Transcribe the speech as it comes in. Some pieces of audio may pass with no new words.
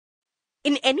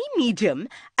In any medium,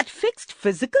 at fixed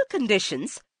physical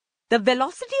conditions, the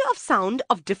velocity of sound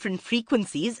of different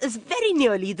frequencies is very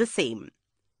nearly the same.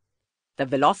 The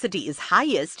velocity is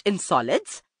highest in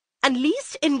solids and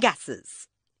least in gases.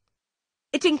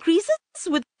 It increases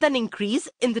with an increase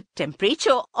in the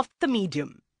temperature of the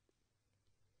medium.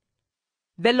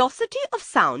 Velocity of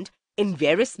sound in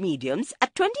various mediums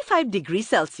at 25 degrees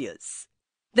Celsius.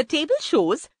 The table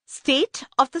shows state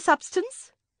of the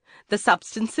substance, the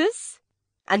substances,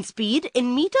 and speed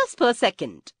in meters per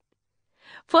second.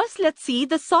 First, let's see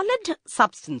the solid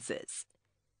substances.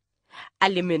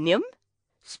 Aluminium,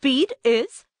 speed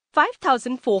is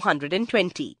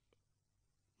 5,420.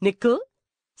 Nickel,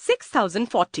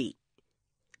 6,040.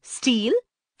 Steel,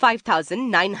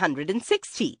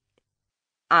 5,960.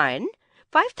 Iron,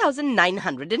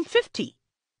 5,950.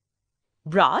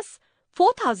 Brass,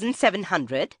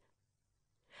 4,700.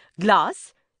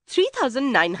 Glass,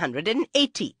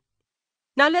 3,980.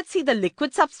 Now let's see the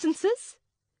liquid substances.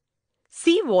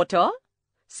 Sea water,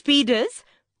 speed is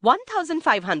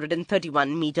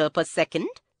 1,531 meter per second.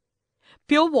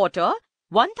 Pure water,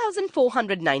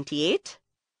 1,498.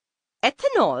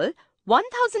 Ethanol,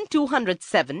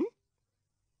 1,207.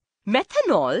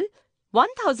 Methanol,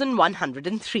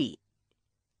 1,103.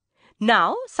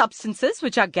 Now, substances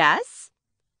which are gas.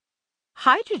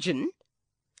 Hydrogen,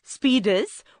 speed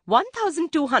is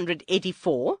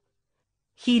 1,284.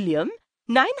 Helium,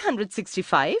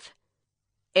 965.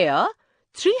 Air,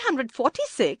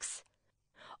 346.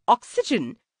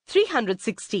 Oxygen,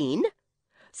 316.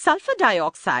 Sulfur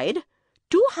dioxide,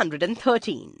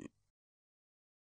 213.